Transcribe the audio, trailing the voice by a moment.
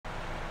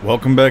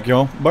Welcome back,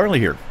 y'all. Barley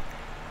here.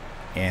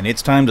 And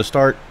it's time to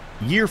start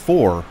year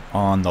 4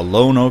 on the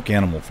Lone Oak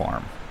Animal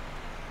Farm.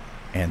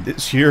 And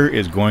this year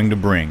is going to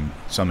bring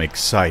some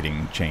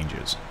exciting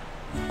changes.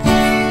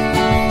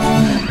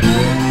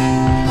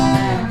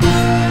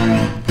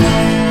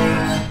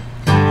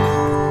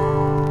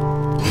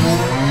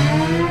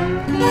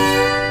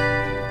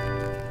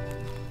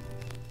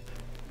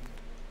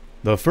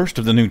 The first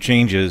of the new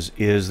changes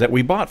is that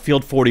we bought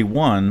Field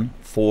 41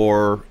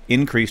 for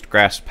increased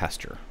grass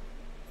pasture.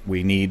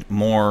 We need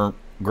more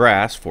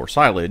grass for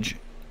silage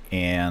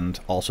and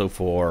also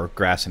for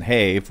grass and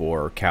hay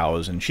for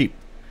cows and sheep.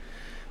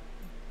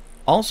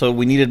 Also,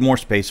 we needed more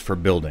space for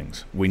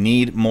buildings. We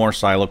need more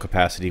silo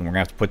capacity, and we're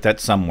going to have to put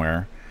that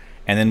somewhere.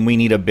 And then we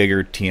need a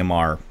bigger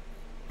TMR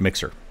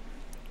mixer.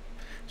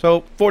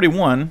 So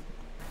 41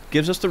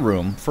 gives us the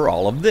room for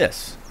all of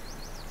this.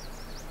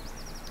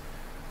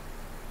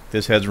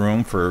 This has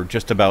room for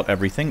just about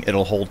everything.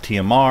 It'll hold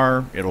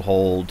TMR, it'll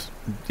hold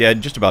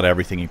just about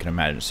everything you can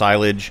imagine.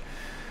 Silage.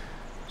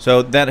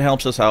 So that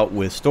helps us out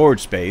with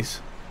storage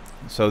space.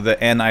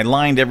 And I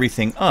lined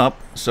everything up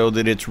so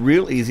that it's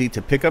real easy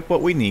to pick up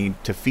what we need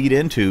to feed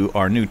into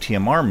our new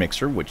TMR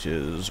mixer, which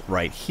is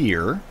right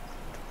here.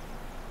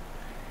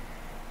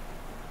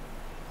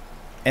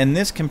 And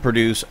this can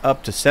produce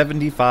up to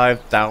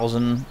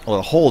 75,000, well,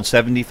 it'll hold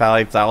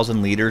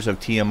 75,000 liters of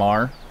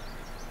TMR,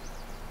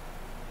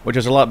 which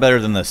is a lot better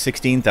than the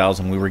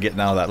 16,000 we were getting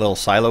out of that little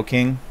Silo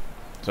King.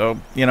 So,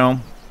 you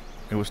know,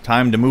 it was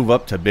time to move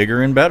up to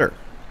bigger and better.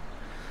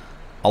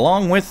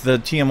 Along with the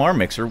TMR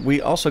mixer, we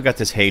also got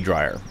this hay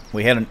dryer.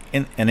 We had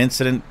an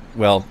incident,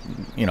 well,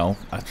 you know,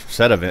 a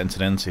set of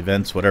incidents,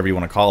 events, whatever you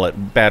want to call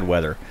it, bad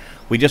weather.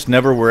 We just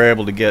never were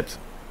able to get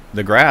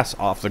the grass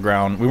off the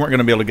ground. We weren't going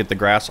to be able to get the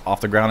grass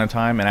off the ground in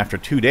time, and after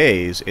 2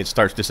 days, it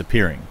starts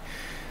disappearing.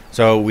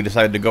 So we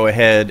decided to go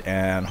ahead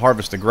and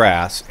harvest the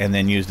grass and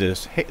then use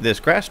this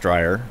grass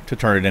dryer to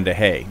turn it into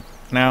hay.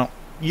 Now,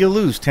 you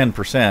lose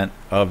 10%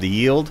 of the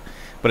yield,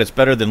 but it's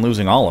better than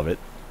losing all of it.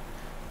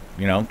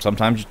 You know,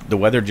 sometimes the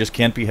weather just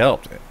can't be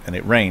helped, and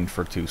it rained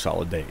for 2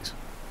 solid days.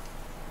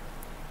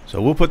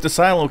 So we'll put the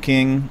Silo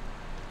King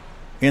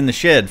in the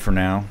shed for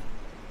now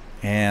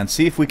and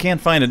see if we can't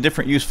find a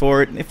different use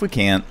for it. And if we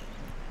can't,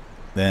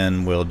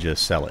 then we'll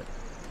just sell it.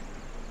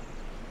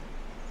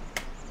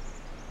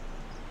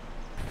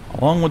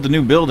 Along with the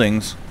new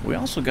buildings, we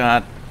also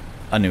got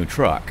a new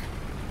truck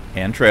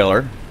and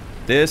trailer.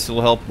 This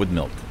will help with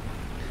milk.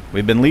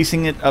 We've been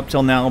leasing it up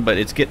till now, but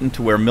it's getting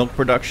to where milk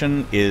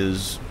production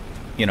is,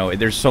 you know,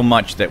 there's so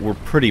much that we're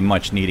pretty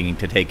much needing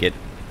to take it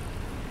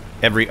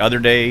every other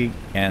day,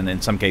 and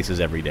in some cases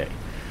every day.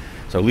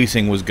 So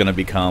leasing was going to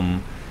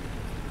become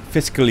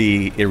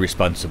fiscally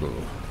irresponsible.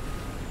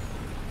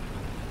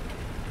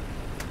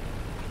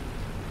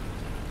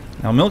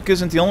 Now, milk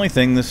isn't the only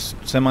thing this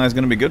semi is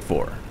going to be good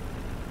for.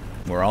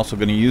 We're also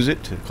going to use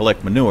it to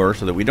collect manure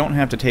so that we don't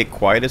have to take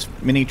quite as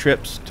many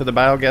trips to the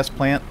biogas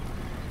plant.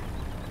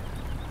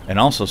 And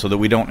also so that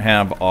we don't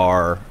have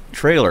our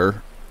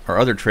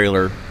other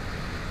trailer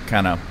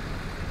kind of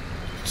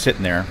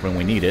sitting there when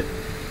we need it.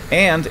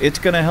 And it's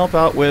going to help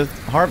out with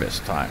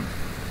harvest time.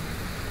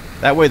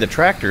 That way the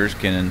tractors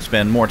can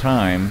spend more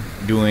time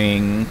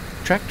doing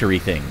tractor-y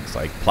things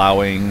like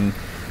plowing,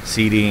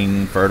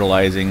 seeding,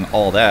 fertilizing,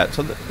 all that.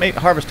 So that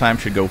harvest time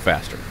should go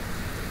faster.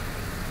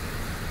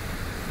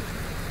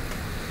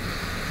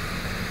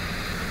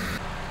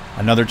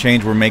 Another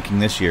change we're making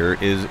this year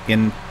is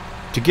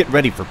to get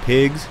ready for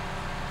pigs.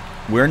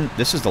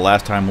 This is the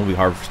last time we'll be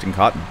harvesting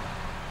cotton.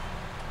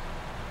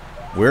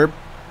 We're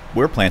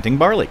planting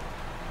barley,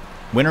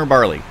 winter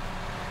barley.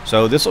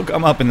 So this will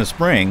come up in the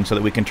spring so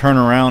that we can turn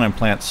around and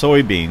plant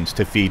soybeans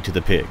to feed to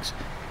the pigs.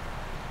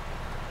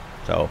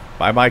 So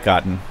bye-bye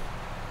cotton.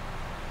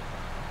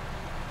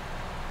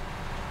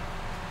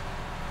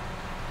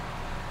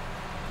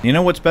 You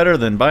know what's better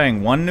than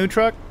buying one new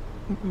truck?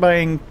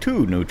 Buying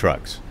 2 new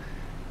trucks.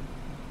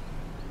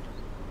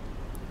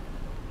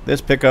 This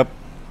pickup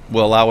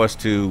will allow us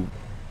to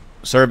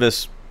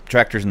service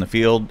tractors in the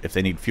field if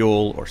they need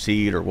fuel or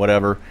seed or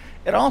whatever.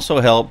 It also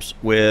helps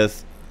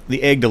with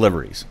the egg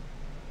deliveries.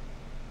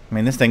 I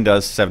mean, this thing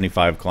does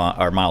 75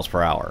 miles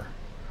per hour.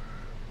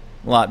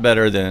 A lot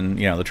better than,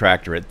 you know, the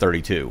tractor at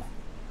 32.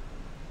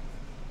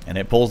 And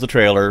it pulls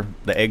the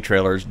egg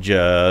trailers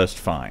just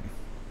fine.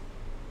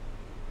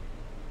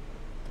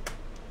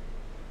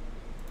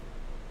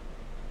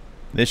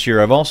 This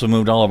year I've also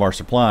moved all of our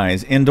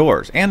supplies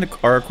indoors and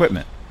our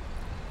equipment.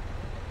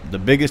 The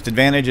biggest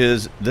advantage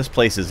is this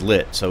place is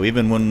lit, so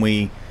even when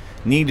we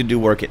need to do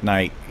work at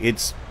night,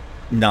 it's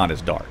not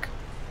as dark.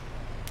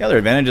 The other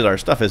advantage is our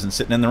stuff isn't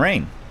sitting in the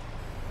rain.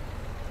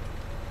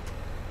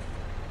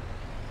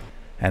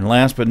 And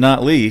last but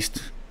not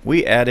least,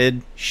 we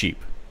added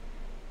sheep.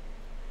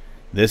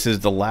 This is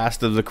the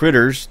last of the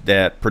critters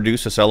that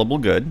produce a sellable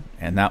good,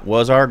 and that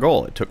was our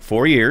goal. It took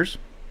 4 years,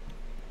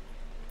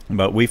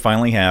 but we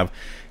finally have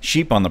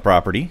sheep on the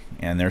property,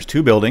 and there's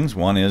 2 buildings.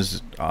 One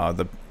is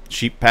the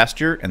sheep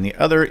pasture, and the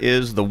other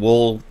is the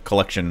wool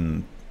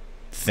collection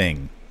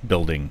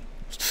building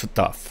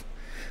stuff,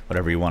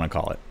 whatever you want to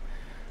call it.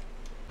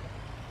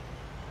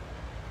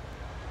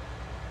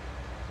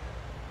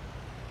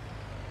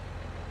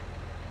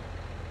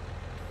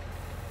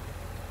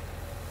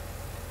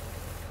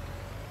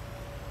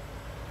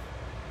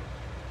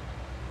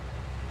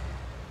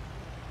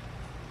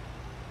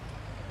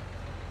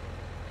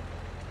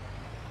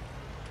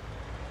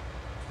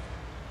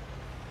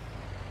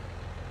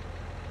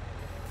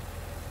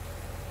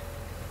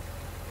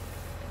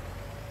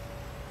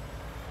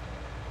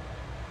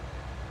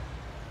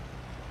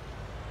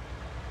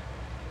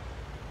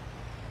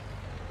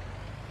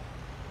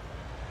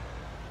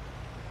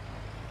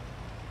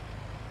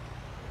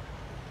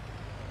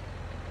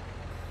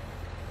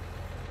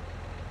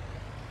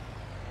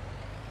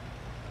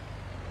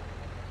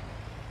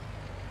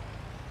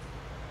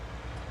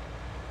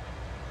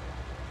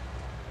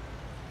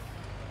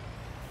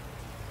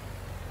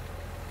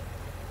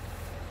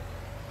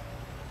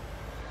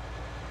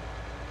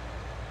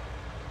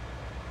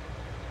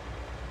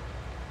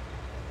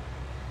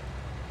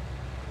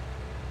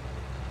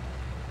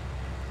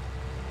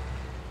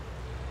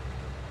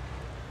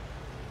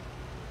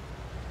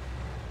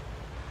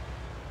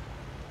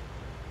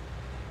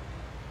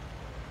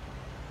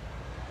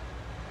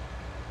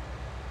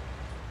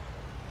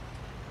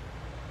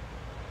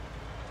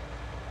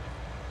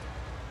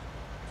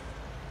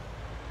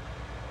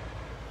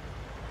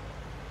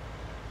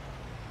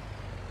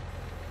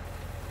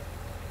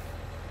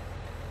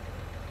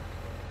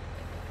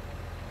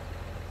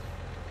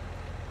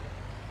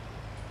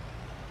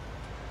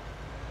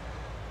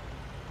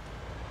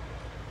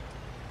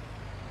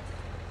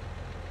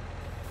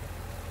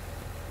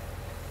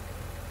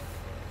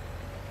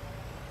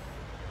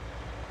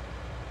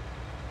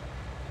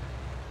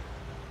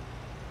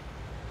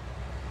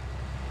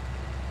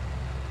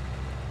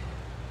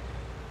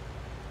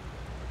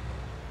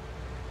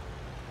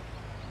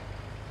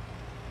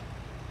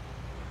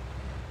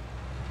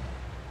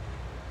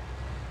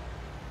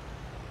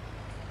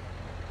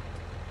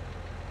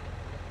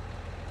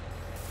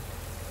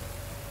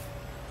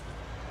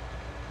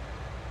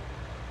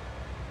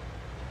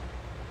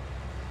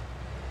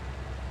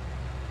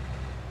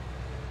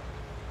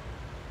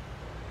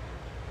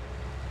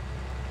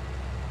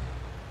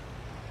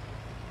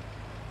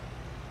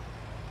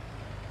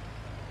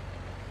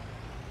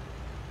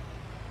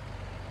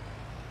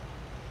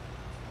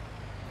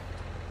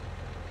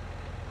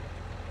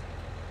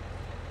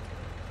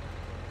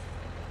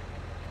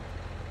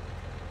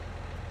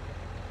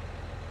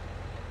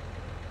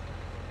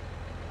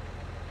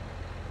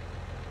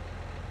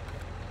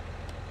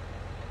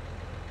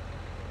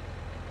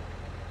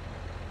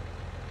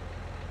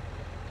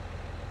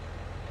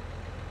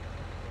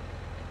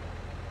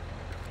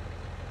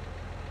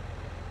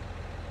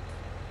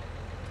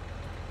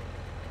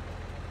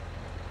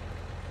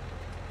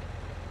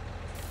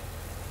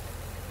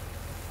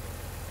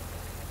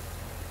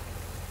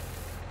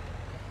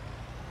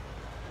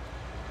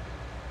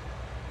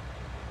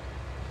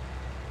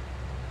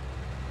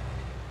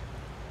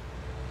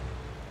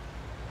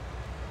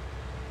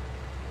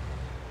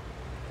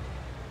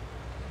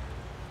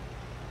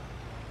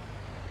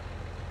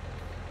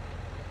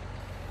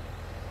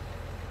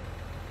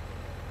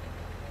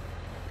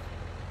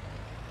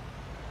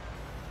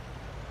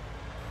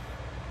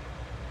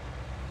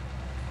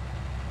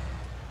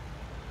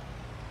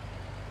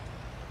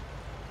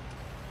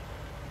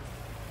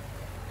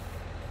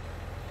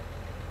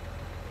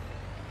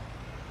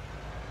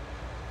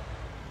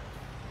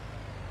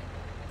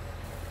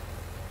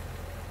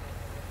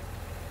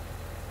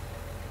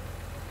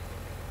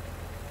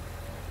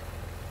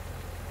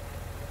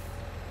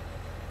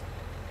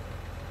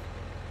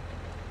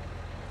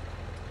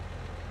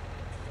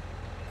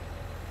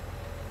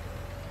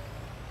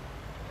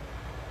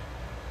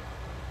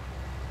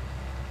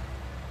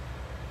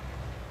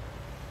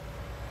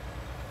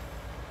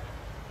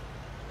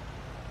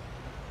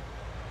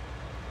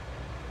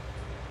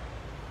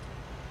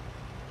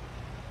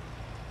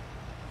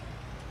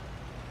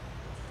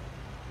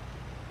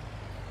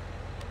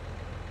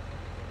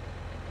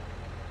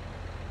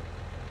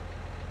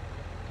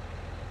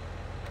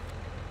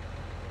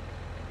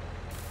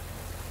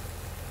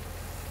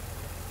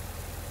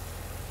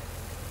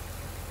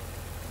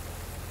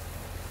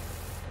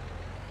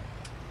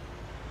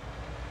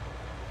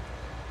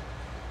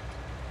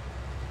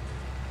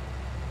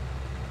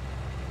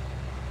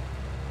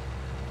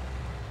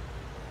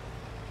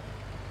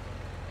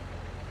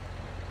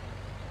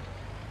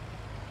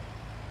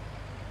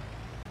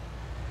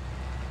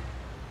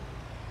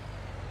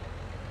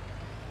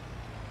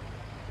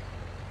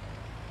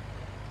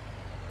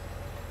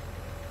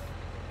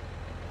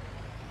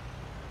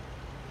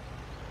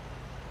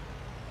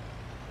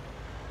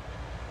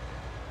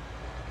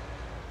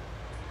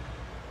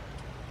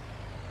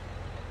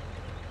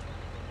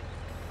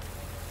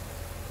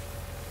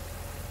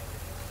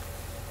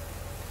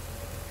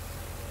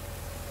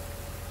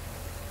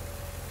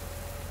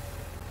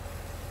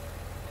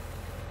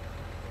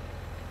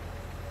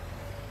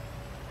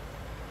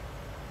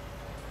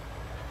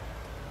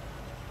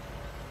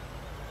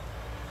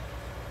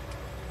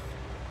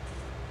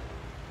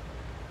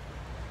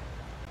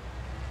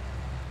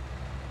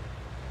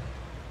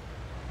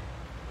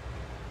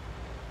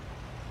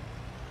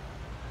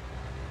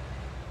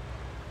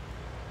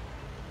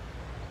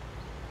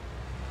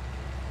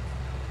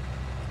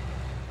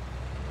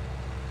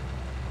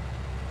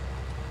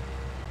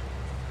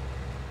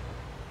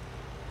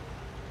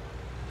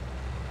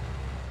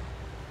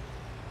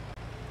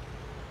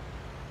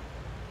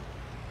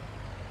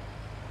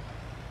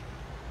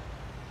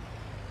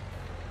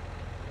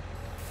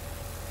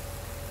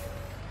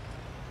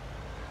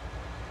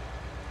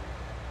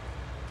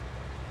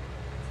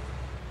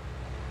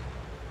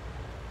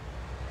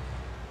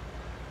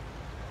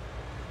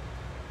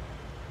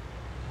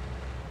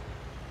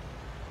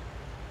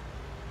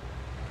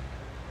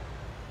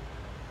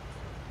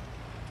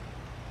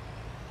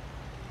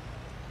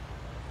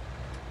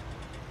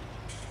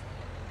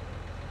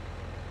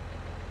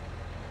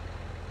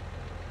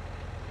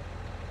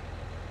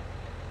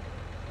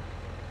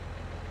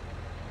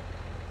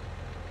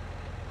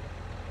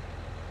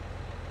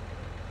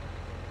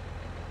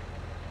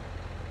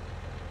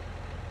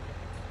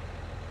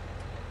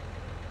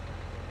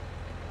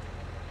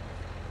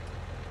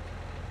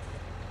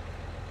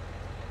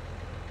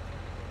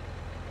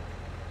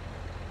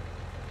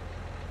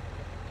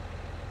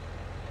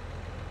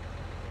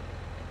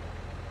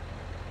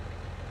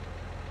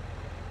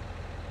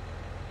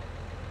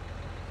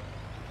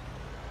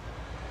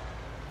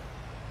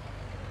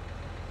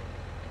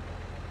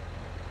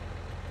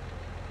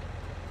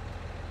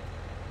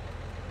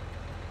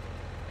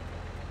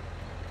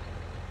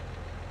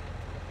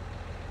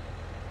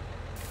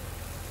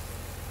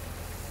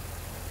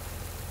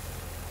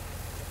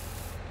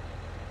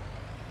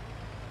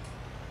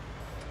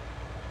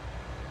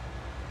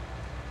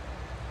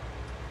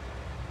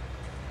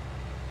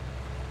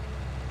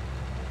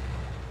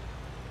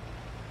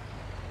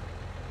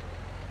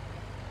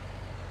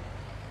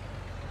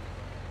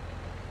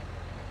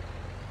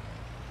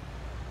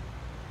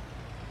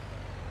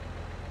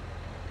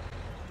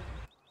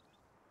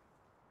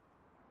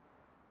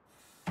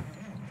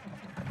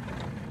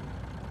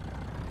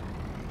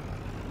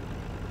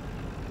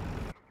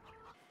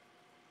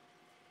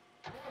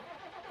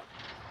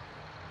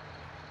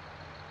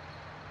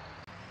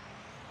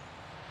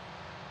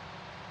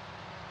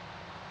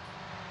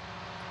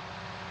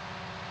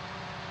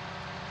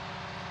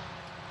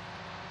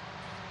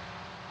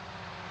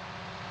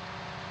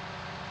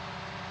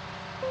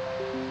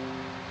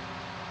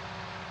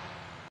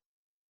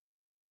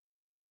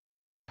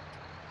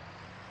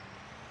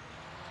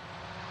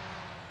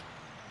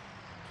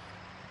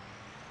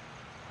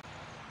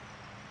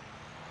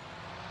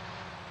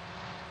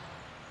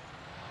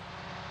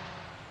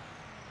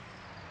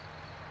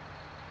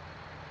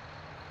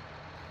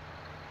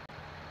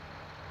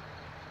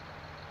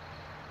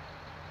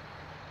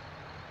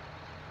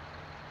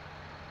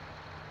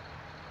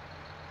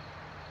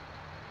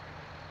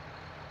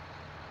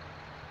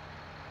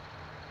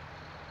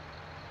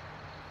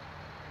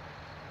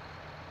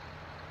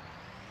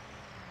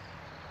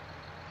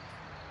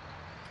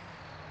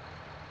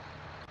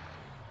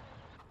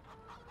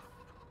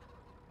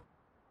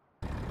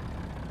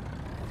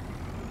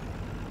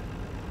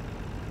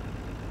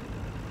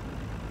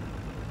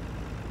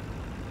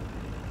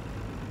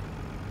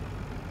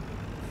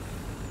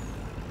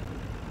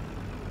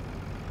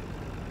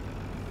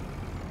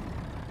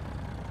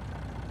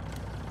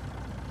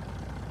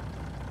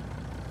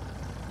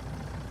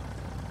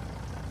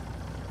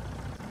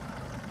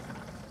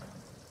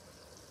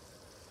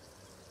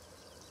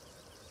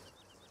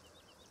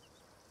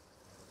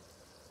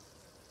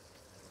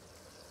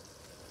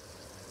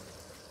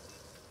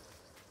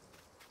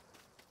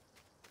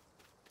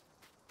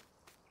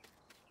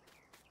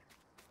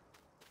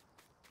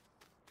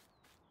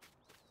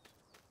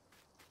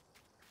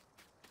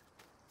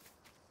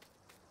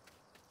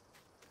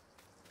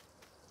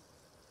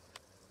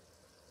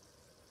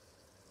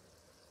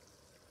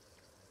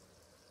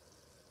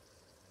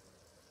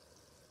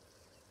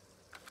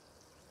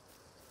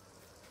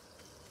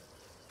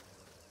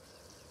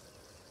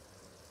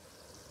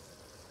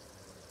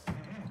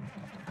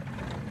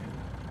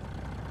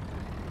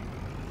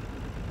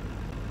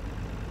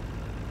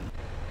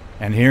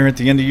 And here at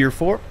the end of year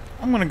 4,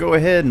 I'm going to go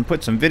ahead and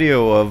put some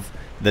video of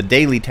the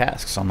daily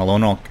tasks on the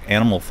Lone Oak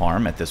Animal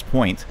Farm at this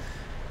point,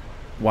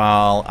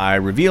 while I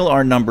reveal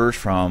our numbers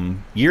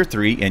from year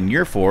 3 and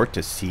year 4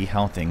 to see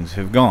how things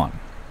have gone.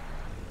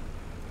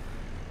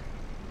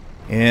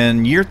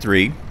 In year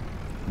 3,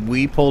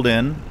 we pulled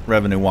in,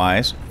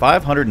 revenue-wise,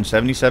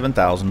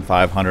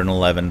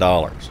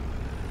 $577,511.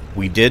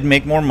 We did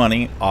make more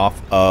money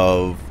off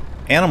of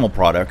animal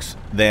products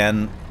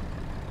than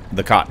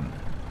the cotton.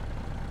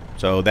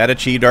 So that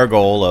achieved our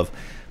goal of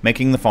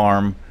making the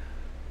farm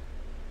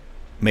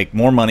make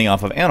more money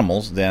off of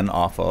animals than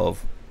off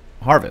of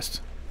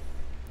harvest.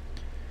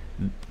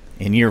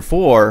 In year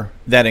 4,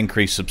 that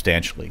increased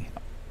substantially.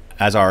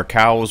 As our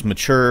cows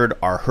matured,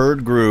 our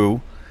herd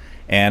grew,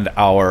 and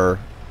our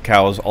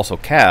cows also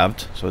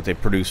calved, so that they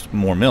produced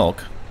more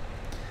milk.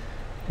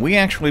 We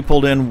actually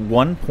pulled in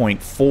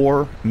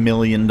 $1.4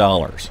 million.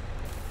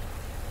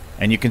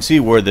 And you can see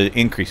where the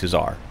increases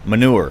are.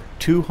 Manure,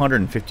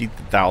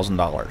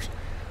 $250,000.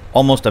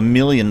 Almost $1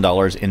 million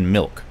in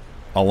milk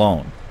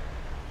alone.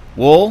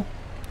 Wool,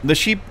 the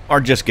sheep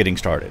are just getting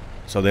started.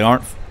 So they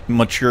aren't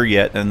mature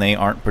yet, and they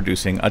aren't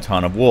producing a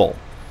ton of wool.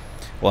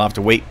 We'll have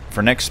to wait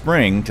for next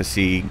spring to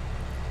see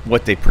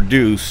what they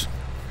produce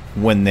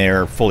when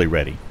they're fully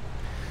ready.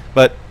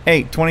 But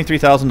hey,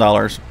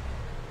 $23,000,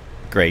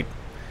 great.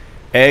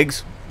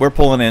 Eggs, we're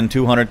pulling in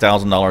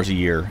 $200,000 a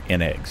year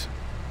in eggs.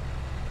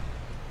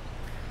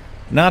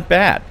 Not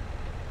bad.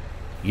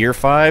 Year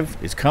 5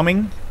 is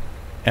coming,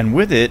 and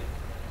with it,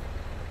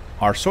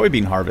 our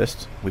soybean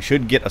harvest. We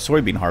should get a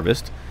soybean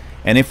harvest,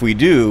 and if we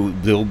do,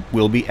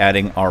 we'll be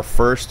adding our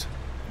first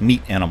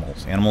meat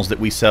animals, animals that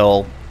we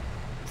sell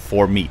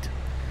for meat,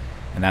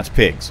 and that's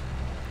pigs.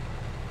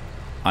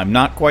 I'm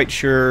not quite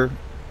sure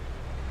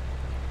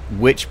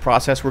which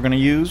process we're going to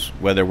use,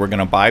 whether we're going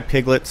to buy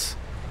piglets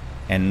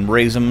and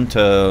raise them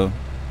to,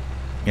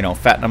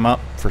 fatten them up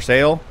for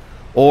sale,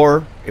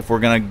 or if we're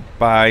going to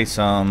buy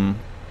some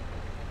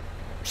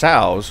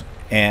sows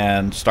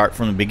and start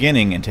from the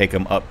beginning and take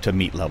them up to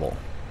meat level.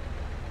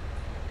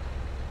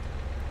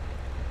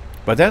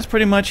 But that's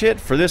pretty much it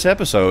for this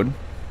episode.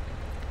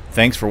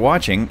 Thanks for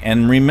watching,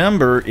 and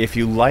remember, if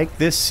you like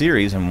this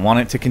series and want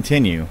it to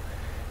continue,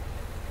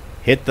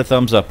 hit the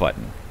thumbs up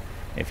button.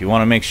 If you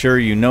want to make sure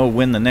you know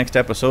when the next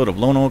episode of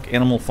Lone Oak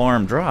Animal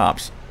Farm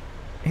drops,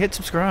 hit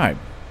subscribe.